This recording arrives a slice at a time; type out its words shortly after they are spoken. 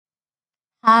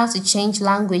How to change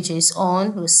languages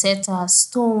on Rosetta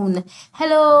Stone.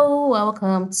 Hello,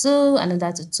 welcome to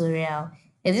another tutorial.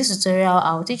 In this tutorial,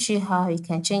 I'll teach you how you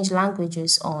can change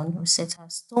languages on Rosetta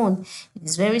Stone. It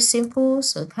is very simple,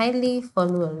 so kindly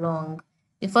follow along.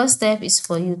 The first step is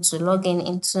for you to log in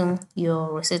into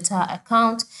your Rosetta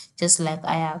account, just like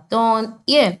I have done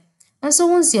here. And so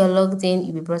once you're logged in,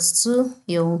 you'll be brought to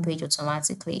your home page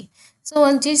automatically. So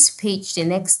on this page, the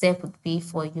next step would be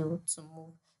for you to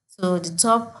move to the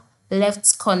top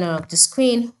left corner of the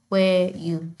screen where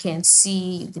you can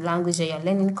see the language that you're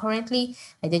learning currently,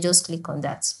 and then just click on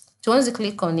that. So once you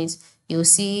click on it, you'll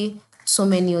see so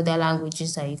many other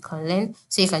languages that you can learn.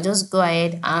 So you can just go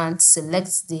ahead and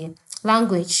select the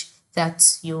language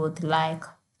that you would like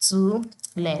to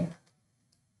learn.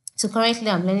 So currently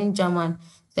I'm learning German.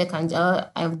 So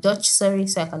I'm Dutch, sorry,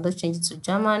 so I can just change it to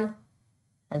German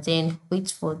and then wait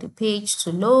for the page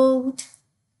to load.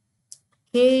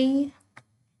 Okay.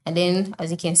 And then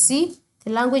as you can see,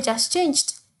 the language has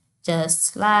changed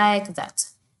just like that.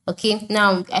 Okay,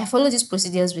 now I follow these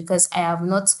procedures because I have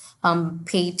not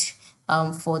paid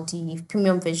for the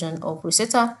premium version of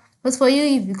Rosetta. But for you,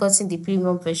 if you've gotten the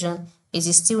premium version, it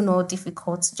is still not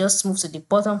difficult. Just move to the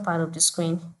bottom part of the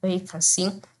screen where you can see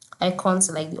icons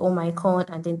like the home icon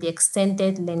and then the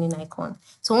extended learning icon.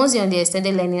 So once you're on the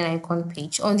extended learning icon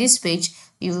page, on this page,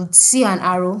 you will see an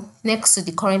arrow next to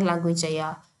the current language that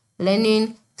you're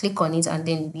learning. Click on it and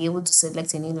then you'll be able to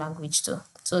select any language too.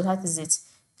 So that is it.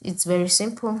 It's very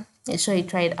simple. Make sure you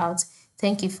try it out.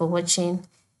 Thank you for watching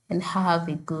and have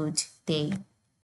a good day.